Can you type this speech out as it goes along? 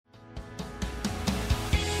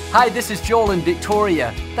Hi, this is Joel and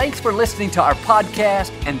Victoria. Thanks for listening to our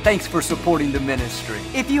podcast, and thanks for supporting the ministry.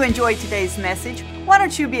 If you enjoyed today's message, why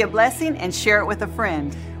don't you be a blessing and share it with a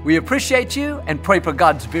friend? We appreciate you and pray for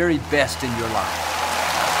God's very best in your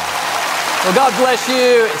life. Well, God bless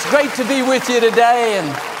you. It's great to be with you today, and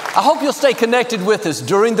I hope you'll stay connected with us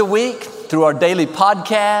during the week through our daily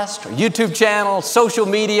podcast, our YouTube channel, social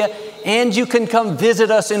media, and you can come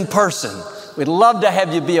visit us in person. We'd love to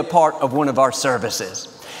have you be a part of one of our services.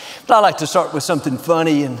 But I like to start with something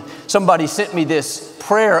funny, and somebody sent me this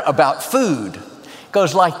prayer about food. It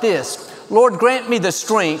goes like this: Lord, grant me the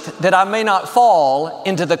strength that I may not fall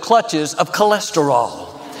into the clutches of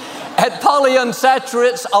cholesterol. At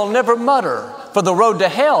polyunsaturates, I'll never mutter, for the road to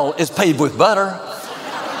hell is paved with butter.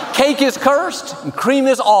 Cake is cursed, and cream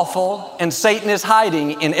is awful, and Satan is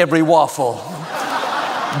hiding in every waffle.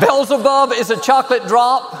 Beelzebub is a chocolate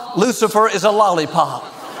drop, Lucifer is a lollipop.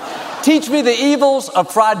 Teach me the evils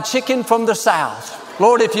of fried chicken from the South.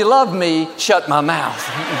 Lord, if you love me, shut my mouth.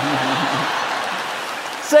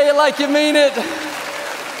 Say it like you mean it.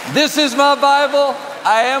 This is my Bible.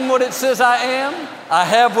 I am what it says I am. I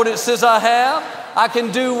have what it says I have. I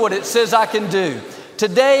can do what it says I can do.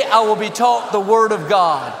 Today I will be taught the Word of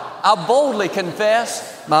God. I boldly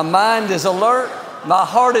confess, my mind is alert, my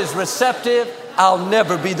heart is receptive. I'll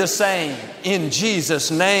never be the same. In Jesus'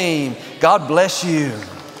 name, God bless you.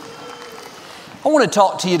 I want to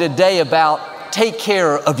talk to you today about take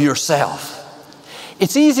care of yourself.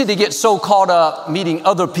 It's easy to get so caught up meeting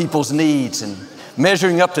other people's needs and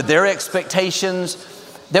measuring up to their expectations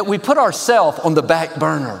that we put ourselves on the back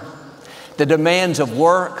burner. The demands of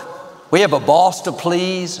work, we have a boss to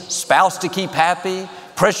please, spouse to keep happy,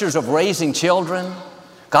 pressures of raising children,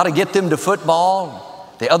 got to get them to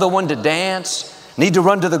football, the other one to dance, need to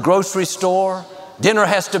run to the grocery store, dinner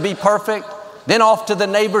has to be perfect, then off to the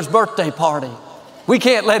neighbor's birthday party. We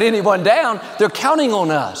can't let anyone down. They're counting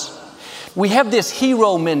on us. We have this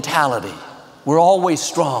hero mentality. We're always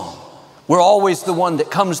strong. We're always the one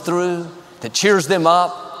that comes through, that cheers them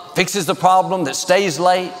up, fixes the problem, that stays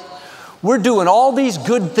late. We're doing all these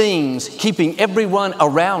good things, keeping everyone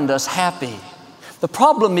around us happy. The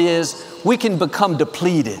problem is we can become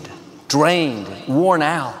depleted, drained, worn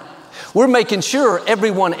out. We're making sure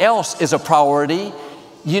everyone else is a priority.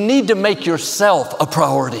 You need to make yourself a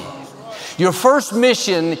priority. Your first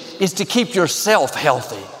mission is to keep yourself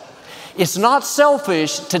healthy. It's not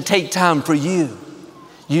selfish to take time for you.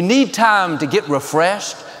 You need time to get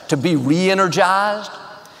refreshed, to be re-energized.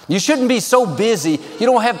 You shouldn't be so busy you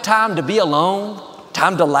don't have time to be alone,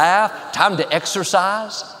 time to laugh, time to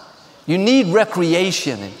exercise. You need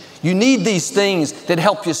recreation. You need these things that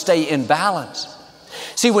help you stay in balance.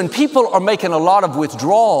 See, when people are making a lot of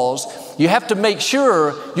withdrawals, you have to make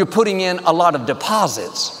sure you're putting in a lot of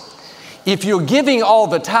deposits. If you're giving all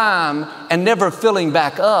the time and never filling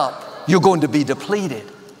back up, you're going to be depleted.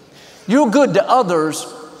 You're good to others.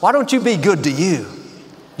 Why don't you be good to you?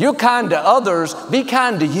 You're kind to others. Be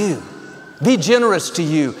kind to you. Be generous to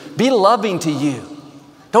you. Be loving to you.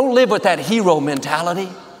 Don't live with that hero mentality.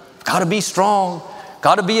 Got to be strong.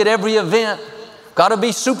 Got to be at every event. Got to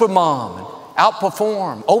be super mom.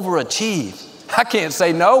 Outperform. Overachieve. I can't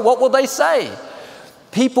say no. What will they say?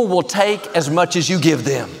 People will take as much as you give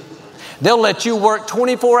them. They'll let you work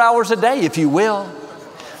 24 hours a day if you will.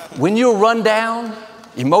 When you're run down,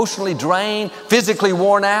 emotionally drained, physically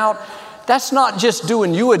worn out, that's not just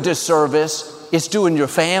doing you a disservice, it's doing your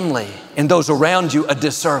family and those around you a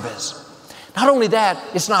disservice. Not only that,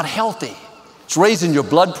 it's not healthy. It's raising your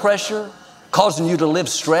blood pressure, causing you to live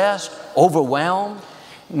stressed, overwhelmed.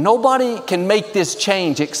 Nobody can make this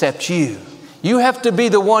change except you. You have to be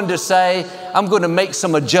the one to say, I'm going to make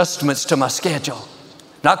some adjustments to my schedule.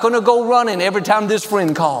 Not going to go running every time this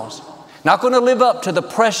friend calls. Not going to live up to the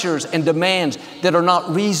pressures and demands that are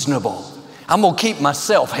not reasonable. I'm going to keep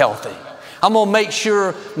myself healthy. I'm going to make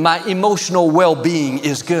sure my emotional well-being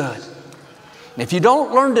is good. And if you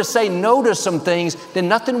don't learn to say no to some things, then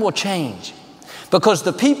nothing will change. Because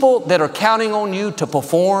the people that are counting on you to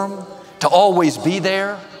perform, to always be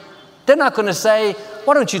there, they're not going to say,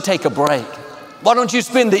 why don't you take a break? Why don't you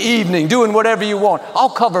spend the evening doing whatever you want?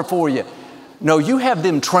 I'll cover for you. No, you have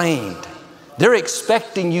them trained. They're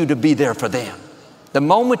expecting you to be there for them. The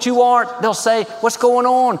moment you aren't, they'll say, what's going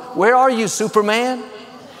on? Where are you, Superman?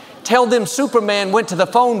 Tell them Superman went to the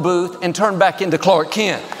phone booth and turned back into Clark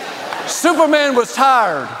Kent. Superman was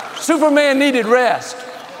tired. Superman needed rest.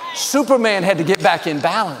 Superman had to get back in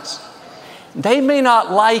balance. They may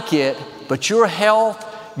not like it, but your health,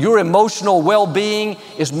 your emotional well-being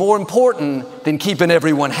is more important than keeping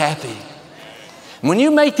everyone happy. When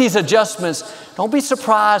you make these adjustments, don't be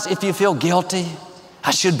surprised if you feel guilty.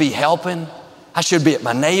 I should be helping. I should be at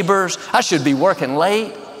my neighbor's. I should be working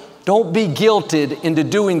late. Don't be guilted into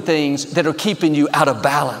doing things that are keeping you out of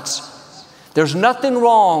balance. There's nothing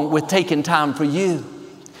wrong with taking time for you.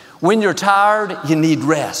 When you're tired, you need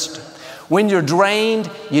rest. When you're drained,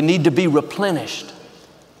 you need to be replenished.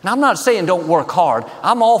 Now, I'm not saying don't work hard.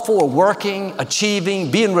 I'm all for working,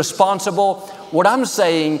 achieving, being responsible. What I'm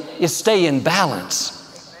saying is stay in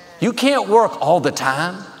balance. You can't work all the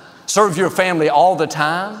time, serve your family all the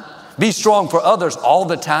time, be strong for others all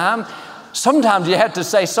the time. Sometimes you have to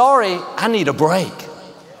say, sorry, I need a break.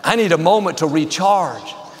 I need a moment to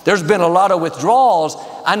recharge. There's been a lot of withdrawals.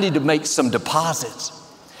 I need to make some deposits.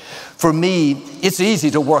 For me, it's easy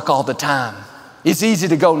to work all the time. It's easy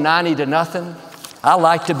to go 90 to nothing. I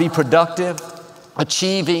like to be productive,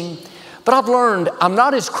 achieving, but I've learned I'm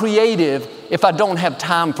not as creative if I don't have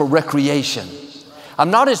time for recreation. I'm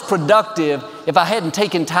not as productive if I hadn't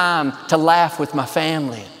taken time to laugh with my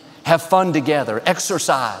family, have fun together,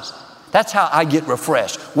 exercise. That's how I get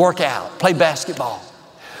refreshed. Work out, play basketball.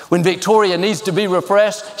 When Victoria needs to be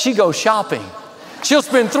refreshed, she goes shopping. She'll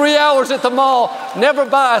spend 3 hours at the mall, never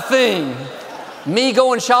buy a thing. Me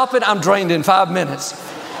going shopping, I'm drained in 5 minutes.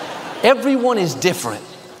 Everyone is different.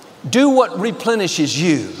 Do what replenishes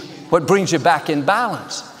you, what brings you back in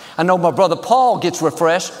balance. I know my brother Paul gets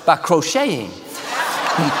refreshed by crocheting.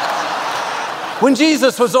 When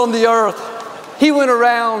Jesus was on the earth, he went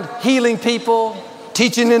around healing people,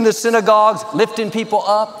 teaching in the synagogues, lifting people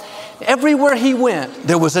up. Everywhere he went,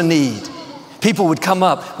 there was a need. People would come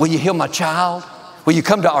up, will you heal my child? Will you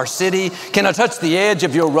come to our city? Can I touch the edge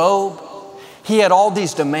of your robe? He had all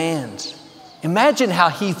these demands. Imagine how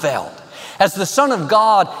he felt. As the Son of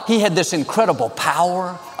God, he had this incredible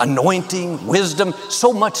power, anointing, wisdom,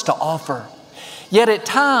 so much to offer. Yet at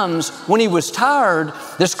times, when he was tired,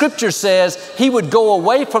 the scripture says he would go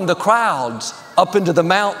away from the crowds up into the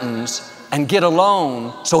mountains and get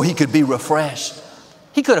alone so he could be refreshed.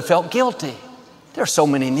 He could have felt guilty. There are so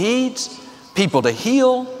many needs, people to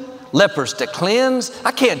heal, lepers to cleanse.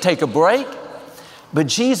 I can't take a break. But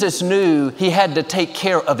Jesus knew he had to take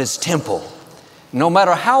care of his temple. No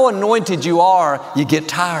matter how anointed you are, you get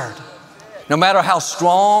tired. No matter how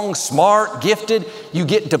strong, smart, gifted, you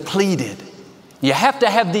get depleted. You have to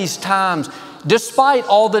have these times despite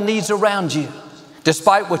all the needs around you,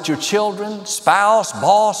 despite what your children, spouse,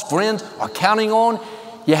 boss, friends are counting on.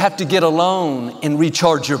 You have to get alone and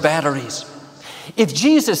recharge your batteries. If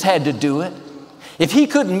Jesus had to do it, if he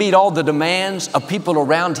couldn't meet all the demands of people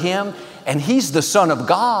around him, and he's the Son of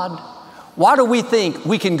God, why do we think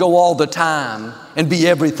we can go all the time and be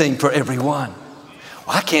everything for everyone?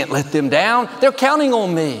 Well, I can't let them down. They're counting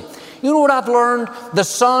on me. You know what I've learned? The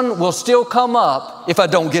sun will still come up if I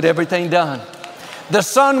don't get everything done. The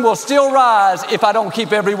sun will still rise if I don't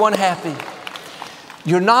keep everyone happy.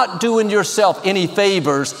 You're not doing yourself any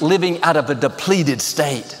favors living out of a depleted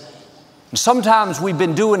state. And sometimes we've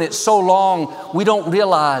been doing it so long, we don't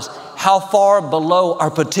realize how far below our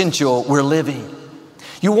potential we're living.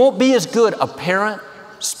 You won't be as good a parent,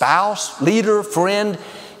 spouse, leader, friend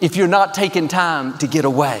if you're not taking time to get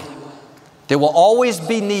away. There will always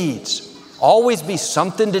be needs, always be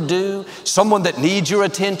something to do, someone that needs your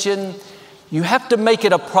attention. You have to make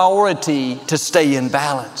it a priority to stay in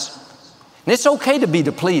balance. And it's okay to be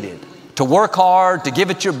depleted, to work hard, to give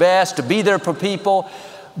it your best, to be there for people,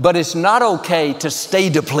 but it's not okay to stay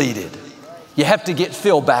depleted. You have to get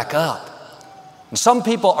filled back up. And some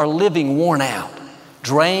people are living worn out,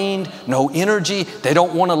 drained, no energy. They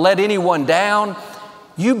don't want to let anyone down.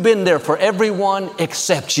 You've been there for everyone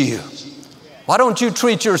except you. Why don't you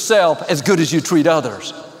treat yourself as good as you treat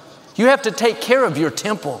others? You have to take care of your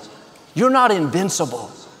temple. You're not invincible.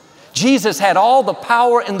 Jesus had all the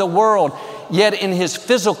power in the world, yet in his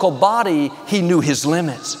physical body, he knew his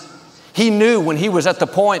limits. He knew when he was at the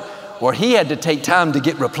point where he had to take time to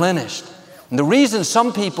get replenished. And the reason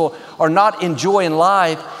some people are not enjoying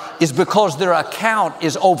life is because their account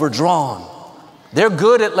is overdrawn. They're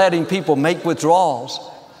good at letting people make withdrawals.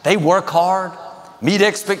 They work hard, meet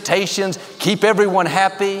expectations, keep everyone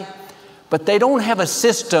happy, but they don't have a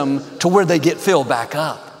system to where they get filled back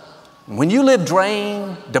up. When you live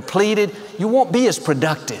drained, depleted, you won't be as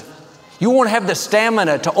productive. You won't have the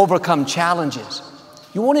stamina to overcome challenges.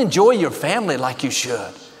 You won't enjoy your family like you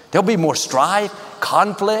should. There'll be more strife,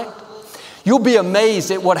 conflict. You'll be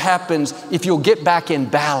amazed at what happens if you'll get back in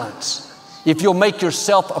balance, if you'll make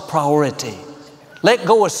yourself a priority. Let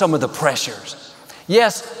go of some of the pressures.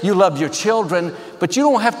 Yes, you love your children, but you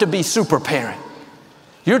don't have to be super parent.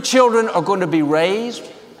 Your children are going to be raised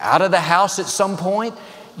out of the house at some point.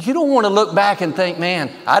 You don't want to look back and think,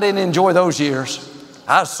 man, I didn't enjoy those years.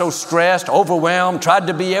 I was so stressed, overwhelmed, tried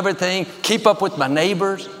to be everything, keep up with my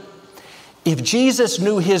neighbors. If Jesus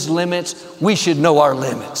knew his limits, we should know our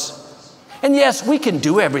limits. And yes, we can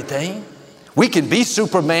do everything. We can be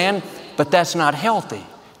Superman, but that's not healthy.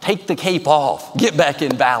 Take the cape off, get back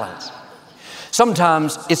in balance.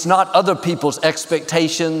 Sometimes it's not other people's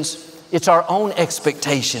expectations, it's our own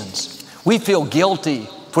expectations. We feel guilty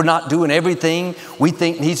for not doing everything we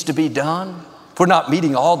think needs to be done, for not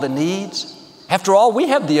meeting all the needs. After all, we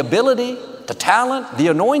have the ability, the talent, the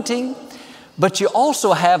anointing, but you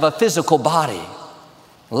also have a physical body.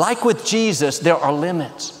 Like with Jesus, there are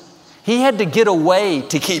limits. He had to get away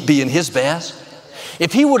to keep being his best.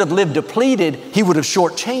 If he would have lived depleted, he would have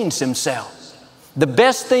shortchanged himself. The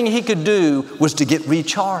best thing he could do was to get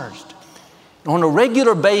recharged. On a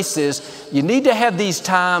regular basis, you need to have these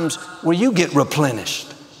times where you get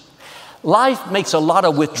replenished. Life makes a lot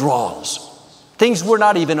of withdrawals, things we're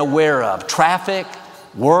not even aware of. Traffic,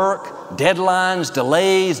 work, deadlines,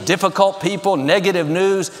 delays, difficult people, negative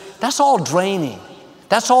news. That's all draining.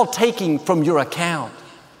 That's all taking from your account.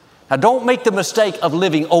 Now, don't make the mistake of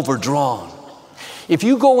living overdrawn. If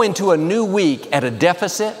you go into a new week at a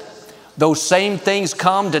deficit, those same things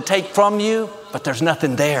come to take from you, but there's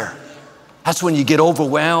nothing there. That's when you get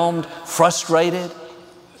overwhelmed, frustrated.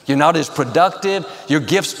 You're not as productive. Your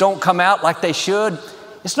gifts don't come out like they should.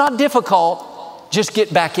 It's not difficult. Just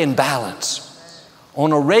get back in balance.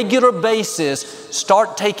 On a regular basis,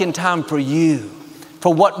 start taking time for you,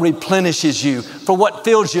 for what replenishes you, for what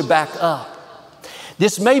fills you back up.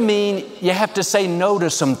 This may mean you have to say no to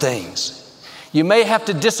some things. You may have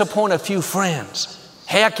to disappoint a few friends.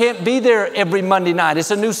 Hey, I can't be there every Monday night. It's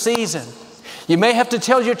a new season. You may have to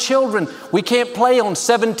tell your children, we can't play on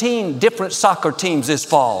 17 different soccer teams this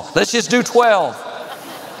fall. Let's just do 12.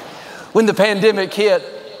 When the pandemic hit,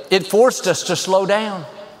 it forced us to slow down.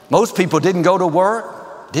 Most people didn't go to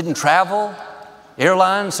work, didn't travel.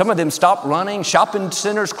 Airlines, some of them stopped running. Shopping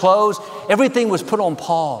centers closed. Everything was put on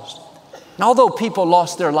pause. And although people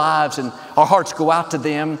lost their lives and our hearts go out to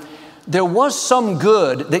them, there was some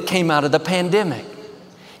good that came out of the pandemic.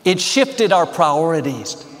 It shifted our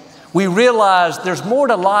priorities. We realized there's more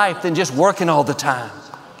to life than just working all the time,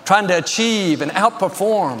 trying to achieve and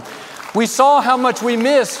outperform. We saw how much we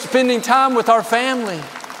missed spending time with our family,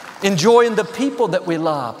 enjoying the people that we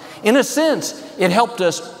love. In a sense, it helped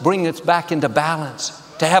us bring us back into balance,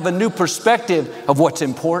 to have a new perspective of what's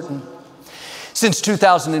important. Since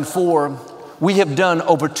 2004, we have done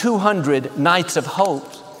over 200 Nights of Hope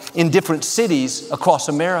in different cities across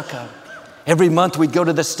America. Every month we'd go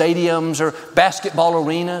to the stadiums or basketball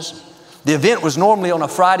arenas. The event was normally on a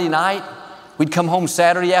Friday night. We'd come home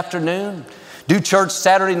Saturday afternoon, do church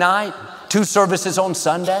Saturday night, 2 services on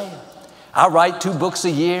Sunday. I write 2 books a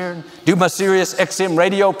year, do my Sirius XM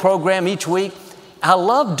radio program each week. I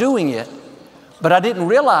love doing it, but I didn't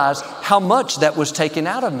realize how much that was taken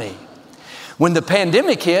out of me. When the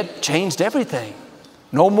pandemic hit, changed everything.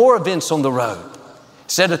 No more events on the road.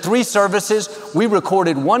 Instead of 3 services, we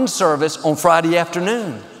recorded 1 service on Friday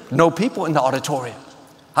afternoon. No people in the auditorium.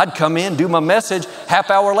 I'd come in, do my message,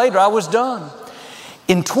 half hour later, I was done.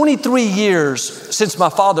 In 23 years since my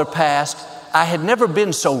father passed, I had never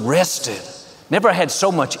been so rested, never had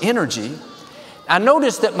so much energy. I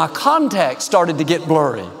noticed that my contacts started to get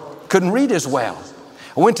blurry, couldn't read as well.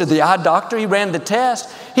 I went to the eye doctor, he ran the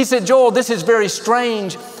test. He said, Joel, this is very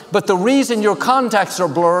strange, but the reason your contacts are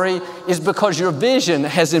blurry is because your vision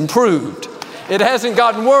has improved. It hasn't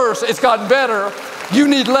gotten worse, it's gotten better. You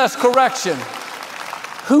need less correction.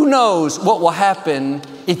 Who knows what will happen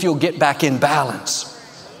if you'll get back in balance?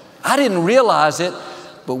 I didn't realize it,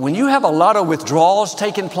 but when you have a lot of withdrawals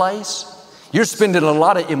taking place, you're spending a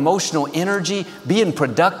lot of emotional energy, being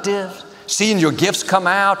productive, seeing your gifts come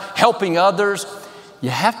out, helping others. You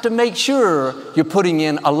have to make sure you're putting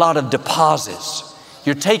in a lot of deposits.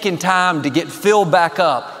 You're taking time to get filled back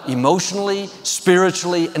up emotionally,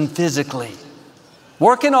 spiritually, and physically.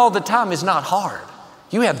 Working all the time is not hard.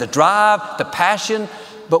 You have the drive, the passion,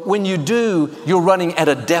 but when you do, you're running at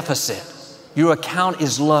a deficit. Your account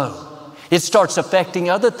is low. It starts affecting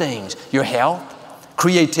other things, your health,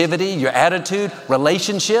 creativity, your attitude,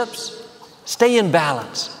 relationships. Stay in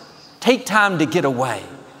balance. Take time to get away.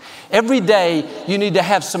 Every day, you need to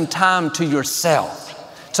have some time to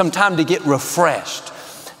yourself, some time to get refreshed.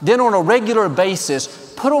 Then on a regular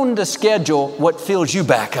basis, put on the schedule what fills you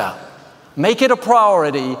back up. Make it a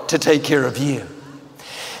priority to take care of you.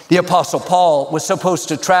 The Apostle Paul was supposed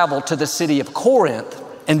to travel to the city of Corinth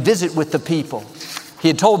and visit with the people. He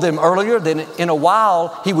had told them earlier that in a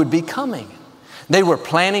while he would be coming. They were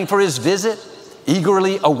planning for his visit,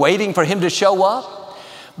 eagerly awaiting for him to show up.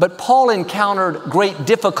 But Paul encountered great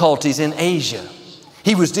difficulties in Asia.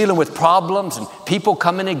 He was dealing with problems and people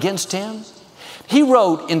coming against him. He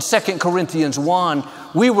wrote in 2 Corinthians 1,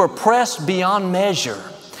 we were pressed beyond measure.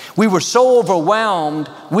 We were so overwhelmed,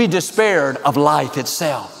 we despaired of life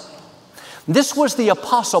itself. This was the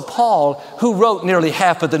Apostle Paul who wrote nearly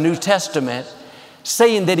half of the New Testament,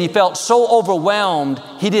 saying that he felt so overwhelmed,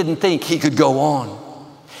 he didn't think he could go on.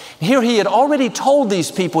 Here he had already told these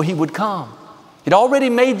people he would come. He'd already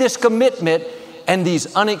made this commitment, and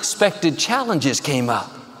these unexpected challenges came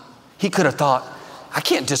up. He could have thought, I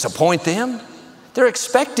can't disappoint them. They're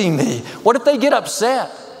expecting me. What if they get upset?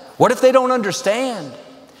 What if they don't understand?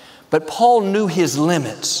 But Paul knew his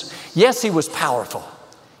limits. Yes, he was powerful.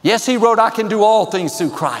 Yes, he wrote, I can do all things through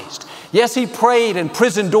Christ. Yes, he prayed and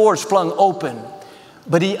prison doors flung open.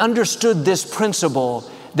 But he understood this principle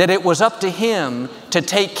that it was up to him to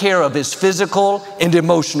take care of his physical and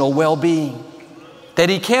emotional well-being. That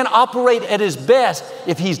he can't operate at his best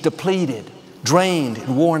if he's depleted, drained,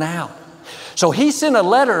 and worn out. So he sent a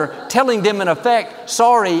letter telling them in effect,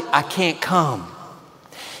 sorry, I can't come.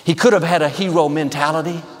 He could have had a hero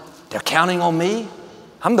mentality. They're counting on me.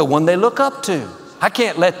 I'm the one they look up to. I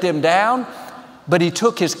can't let them down. But he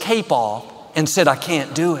took his cape off and said, I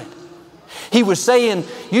can't do it. He was saying,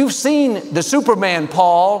 you've seen the Superman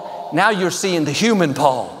Paul, now you're seeing the human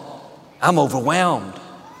Paul. I'm overwhelmed.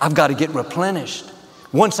 I've got to get replenished.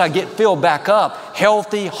 Once I get filled back up,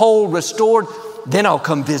 healthy, whole, restored, then I'll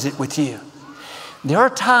come visit with you. There are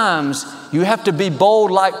times you have to be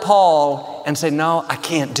bold like Paul and say, no, I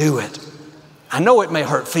can't do it. I know it may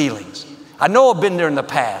hurt feelings. I know I've been there in the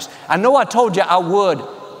past. I know I told you I would,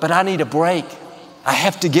 but I need a break. I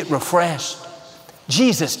have to get refreshed.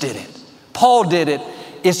 Jesus did it. Paul did it.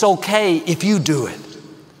 It's okay if you do it.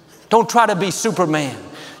 Don't try to be Superman.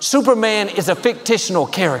 Superman is a fictional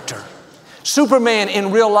character. Superman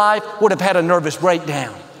in real life would have had a nervous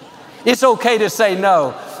breakdown. It's okay to say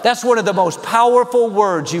no. That's one of the most powerful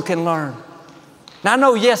words you can learn. Now I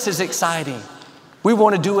know yes is exciting. We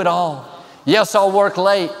want to do it all. Yes, I'll work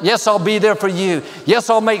late. Yes, I'll be there for you. Yes,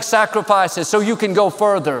 I'll make sacrifices so you can go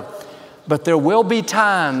further. But there will be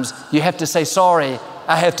times you have to say, sorry,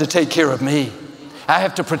 I have to take care of me. I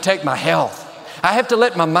have to protect my health. I have to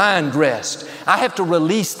let my mind rest. I have to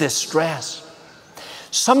release this stress.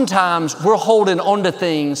 Sometimes we're holding on to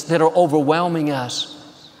things that are overwhelming us.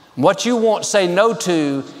 What you won't say no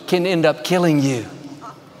to can end up killing you.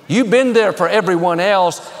 You've been there for everyone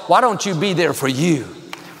else. Why don't you be there for you?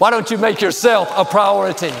 Why don't you make yourself a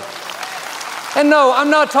priority? And no, I'm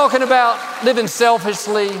not talking about living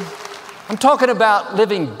selfishly. I'm talking about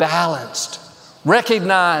living balanced,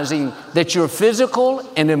 recognizing that your physical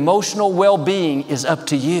and emotional well-being is up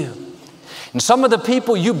to you. And some of the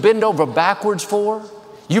people you bend over backwards for,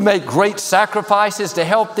 you make great sacrifices to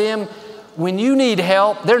help them. When you need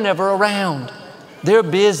help, they're never around. They're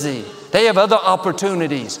busy. They have other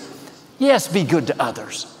opportunities. Yes, be good to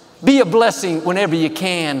others. Be a blessing whenever you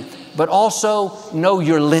can, but also know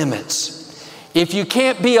your limits. If you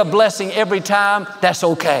can't be a blessing every time, that's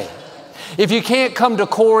okay. If you can't come to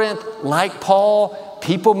Corinth like Paul,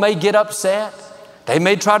 people may get upset. They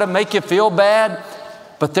may try to make you feel bad,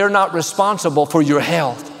 but they're not responsible for your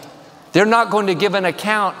health. They're not going to give an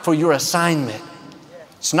account for your assignment.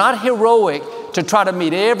 It's not heroic to try to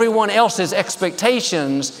meet everyone else's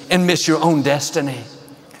expectations and miss your own destiny.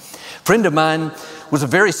 A friend of mine was a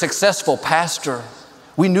very successful pastor.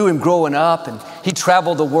 We knew him growing up, and he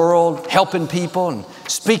traveled the world helping people and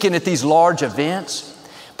speaking at these large events.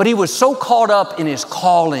 But he was so caught up in his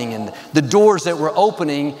calling and the doors that were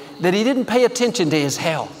opening that he didn't pay attention to his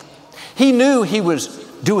health. He knew he was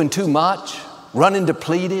doing too much, running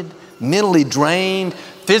depleted, mentally drained,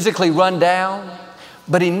 physically run down,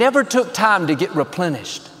 but he never took time to get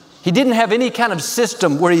replenished. He didn't have any kind of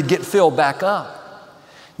system where he'd get filled back up.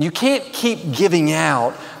 You can't keep giving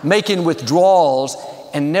out, making withdrawals,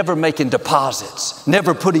 and never making deposits,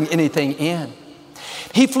 never putting anything in.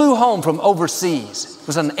 He flew home from overseas. It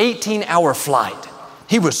was an 18-hour flight.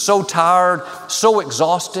 He was so tired, so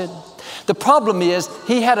exhausted. The problem is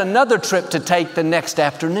he had another trip to take the next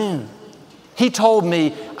afternoon. He told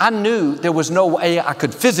me, I knew there was no way I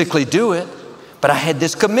could physically do it, but I had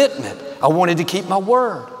this commitment. I wanted to keep my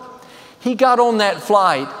word. He got on that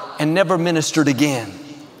flight and never ministered again.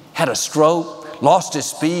 Had a stroke, lost his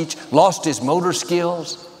speech, lost his motor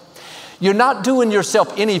skills. You're not doing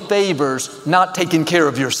yourself any favors not taking care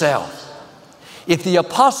of yourself. If the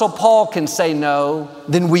Apostle Paul can say no,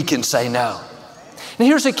 then we can say no. And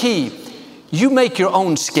here's the key. You make your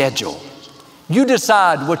own schedule. You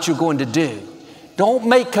decide what you're going to do. Don't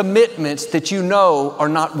make commitments that you know are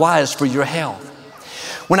not wise for your health.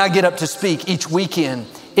 When I get up to speak each weekend,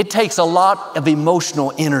 it takes a lot of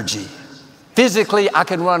emotional energy. Physically, I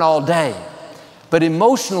can run all day, but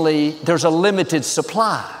emotionally, there's a limited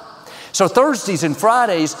supply. So Thursdays and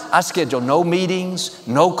Fridays, I schedule no meetings,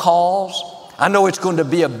 no calls. I know it's going to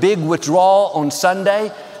be a big withdrawal on Sunday,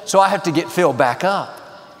 so I have to get filled back up.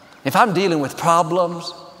 If I'm dealing with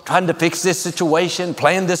problems, trying to fix this situation,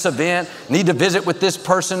 plan this event, need to visit with this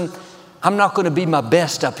person, I'm not going to be my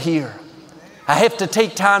best up here. I have to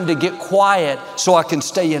take time to get quiet so I can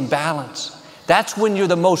stay in balance. That's when you're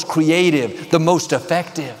the most creative, the most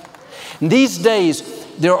effective. And these days,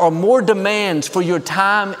 there are more demands for your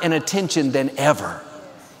time and attention than ever.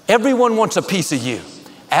 Everyone wants a piece of you.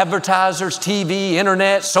 Advertisers, TV,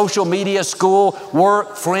 internet, social media, school,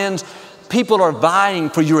 work, friends. People are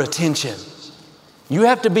vying for your attention. You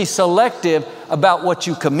have to be selective about what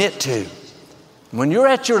you commit to. When you're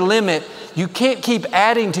at your limit, you can't keep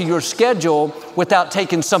adding to your schedule without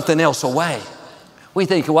taking something else away. We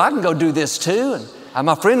think, well, I can go do this too, and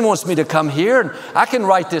my friend wants me to come here, and I can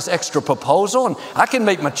write this extra proposal, and I can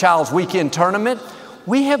make my child's weekend tournament.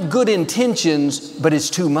 We have good intentions, but it's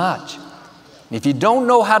too much. If you don't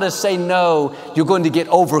know how to say no, you're going to get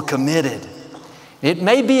overcommitted. It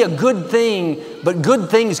may be a good thing, but good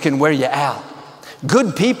things can wear you out.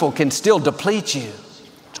 Good people can still deplete you.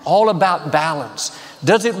 It's all about balance.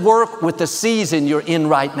 Does it work with the season you're in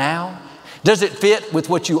right now? Does it fit with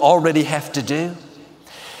what you already have to do?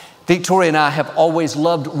 Victoria and I have always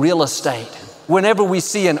loved real estate. Whenever we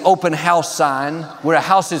see an open house sign where a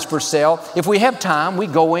house is for sale, if we have time, we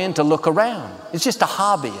go in to look around. It's just a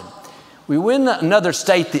hobby. We were in another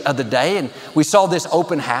state the other day, and we saw this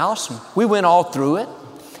open house, and we went all through it.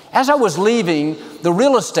 As I was leaving, the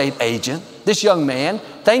real estate agent, this young man,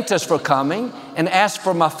 thanked us for coming and asked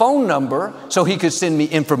for my phone number so he could send me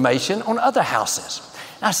information on other houses.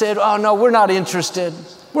 I said, oh no, we're not interested.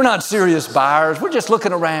 We're not serious buyers. We're just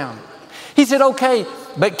looking around. He said, okay,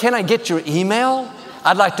 but can I get your email?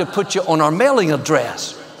 I'd like to put you on our mailing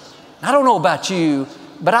address. I don't know about you,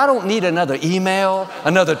 but I don't need another email,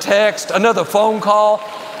 another text, another phone call.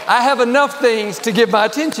 I have enough things to give my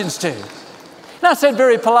attentions to. And I said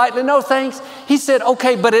very politely, no thanks. He said,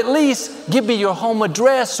 okay, but at least give me your home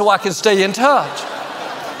address so I can stay in touch.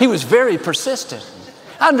 He was very persistent.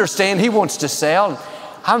 I understand he wants to sell.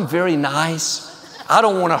 I'm very nice. I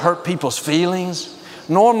don't want to hurt people's feelings.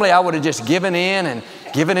 Normally I would have just given in and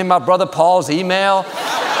given him my brother Paul's email.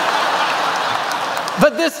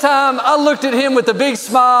 But this time I looked at him with a big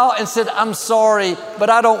smile and said, I'm sorry, but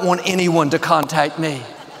I don't want anyone to contact me.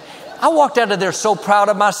 I walked out of there so proud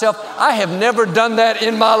of myself. I have never done that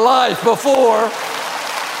in my life before.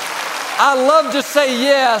 I love to say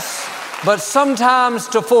yes, but sometimes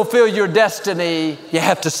to fulfill your destiny, you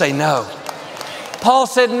have to say no. Paul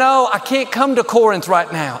said, no, I can't come to Corinth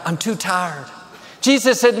right now. I'm too tired.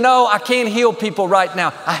 Jesus said, no, I can't heal people right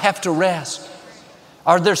now. I have to rest.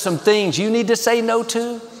 Are there some things you need to say no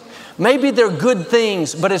to? Maybe they're good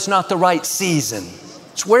things, but it's not the right season.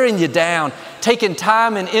 It's wearing you down, taking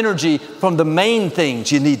time and energy from the main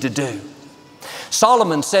things you need to do.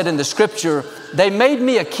 Solomon said in the scripture, they made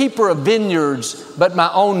me a keeper of vineyards, but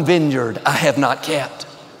my own vineyard I have not kept.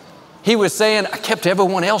 He was saying, I kept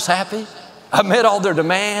everyone else happy. I met all their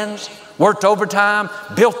demands, worked overtime,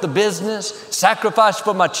 built the business, sacrificed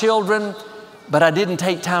for my children, but I didn't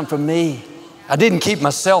take time for me. I didn't keep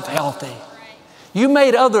myself healthy. You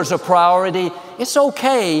made others a priority. It's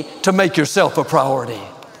okay to make yourself a priority.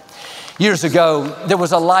 Years ago, there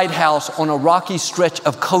was a lighthouse on a rocky stretch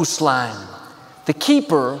of coastline. The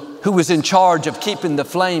keeper, who was in charge of keeping the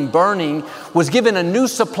flame burning, was given a new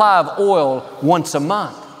supply of oil once a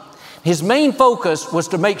month. His main focus was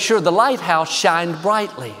to make sure the lighthouse shined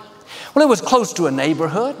brightly. Well, it was close to a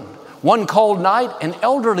neighborhood. One cold night, an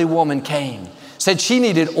elderly woman came, said she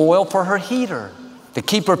needed oil for her heater. The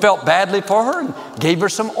keeper felt badly for her and gave her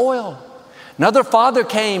some oil. Another father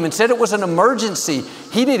came and said it was an emergency.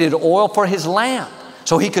 He needed oil for his lamp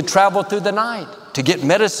so he could travel through the night to get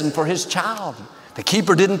medicine for his child. The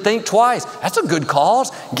keeper didn't think twice. That's a good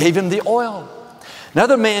cause. Gave him the oil.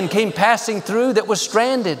 Another man came passing through that was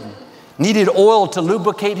stranded, needed oil to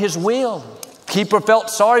lubricate his wheel. Keeper felt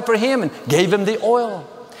sorry for him and gave him the oil.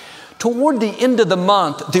 Toward the end of the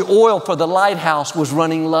month, the oil for the lighthouse was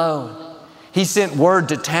running low. He sent word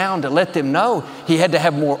to town to let them know he had to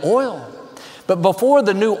have more oil. But before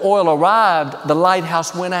the new oil arrived, the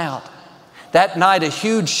lighthouse went out. That night, a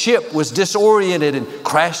huge ship was disoriented and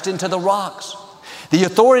crashed into the rocks. The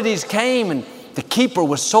authorities came and the keeper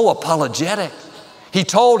was so apologetic. He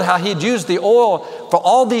told how he'd used the oil for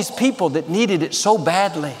all these people that needed it so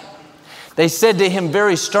badly. They said to him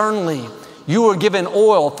very sternly, You were given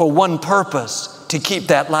oil for one purpose, to keep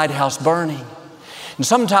that lighthouse burning. And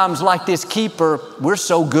sometimes, like this keeper, we're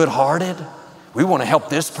so good-hearted. We want to help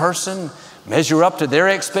this person, measure up to their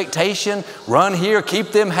expectation, run here, keep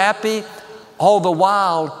them happy. All the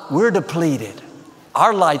while, we're depleted.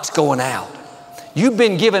 Our light's going out. You've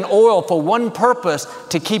been given oil for one purpose,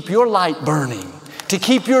 to keep your light burning, to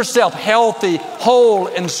keep yourself healthy, whole,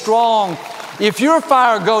 and strong. If your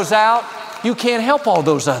fire goes out, you can't help all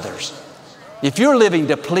those others. If you're living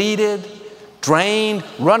depleted, drained,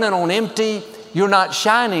 running on empty, you're not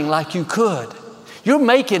shining like you could. You're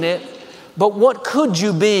making it, but what could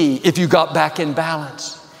you be if you got back in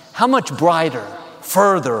balance? How much brighter,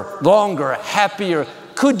 further, longer, happier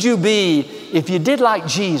could you be if you did like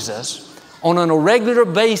Jesus, on a regular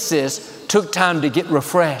basis, took time to get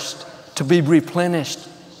refreshed, to be replenished?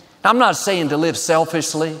 I'm not saying to live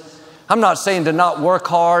selfishly. I'm not saying to not work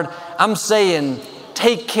hard. I'm saying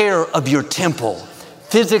take care of your temple,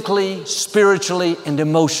 physically, spiritually, and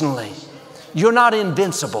emotionally. You're not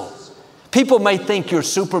invincible. People may think you're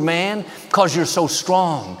Superman because you're so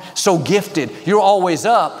strong, so gifted. You're always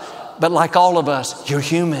up, but like all of us, you're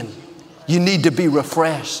human. You need to be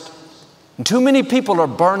refreshed. And too many people are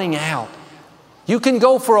burning out. You can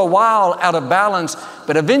go for a while out of balance,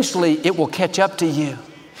 but eventually it will catch up to you.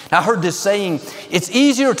 I heard this saying, it's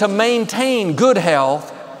easier to maintain good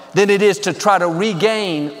health than it is to try to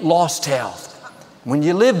regain lost health. When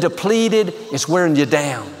you live depleted, it's wearing you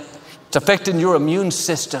down. It's affecting your immune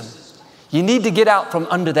system. You need to get out from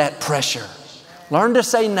under that pressure. Learn to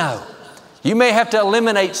say no. You may have to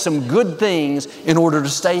eliminate some good things in order to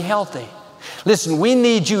stay healthy. Listen, we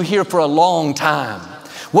need you here for a long time.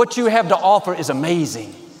 What you have to offer is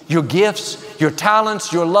amazing. Your gifts, your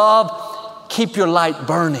talents, your love, keep your light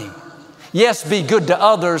burning. Yes, be good to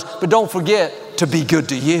others, but don't forget to be good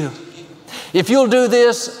to you. If you'll do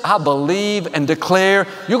this, I believe and declare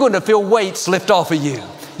you're going to feel weights lift off of you.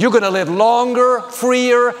 You're going to live longer,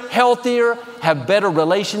 freer, healthier, have better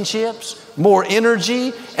relationships, more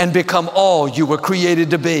energy, and become all you were created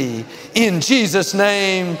to be. In Jesus'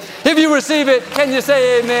 name. If you receive it, can you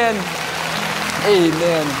say amen?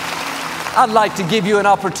 Amen. I'd like to give you an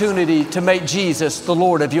opportunity to make Jesus the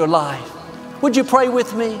Lord of your life. Would you pray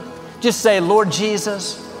with me? Just say, Lord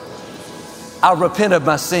Jesus, I repent of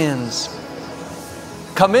my sins.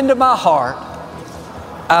 Come into my heart.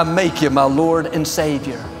 I make you my Lord and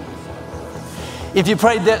Savior. If you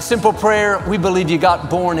prayed that simple prayer, we believe you got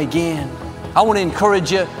born again. I want to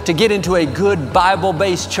encourage you to get into a good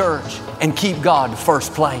Bible-based church and keep God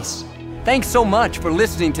first place. Thanks so much for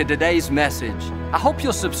listening to today's message. I hope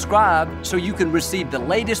you'll subscribe so you can receive the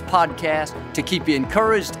latest podcast to keep you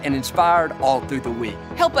encouraged and inspired all through the week.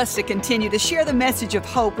 Help us to continue to share the message of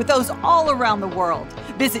hope with those all around the world.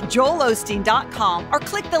 Visit joelosteen.com or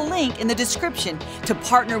click the link in the description to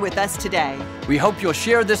partner with us today. We hope you'll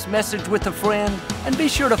share this message with a friend and be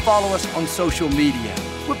sure to follow us on social media.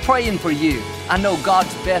 We're praying for you. I know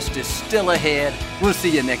God's best is still ahead. We'll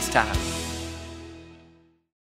see you next time.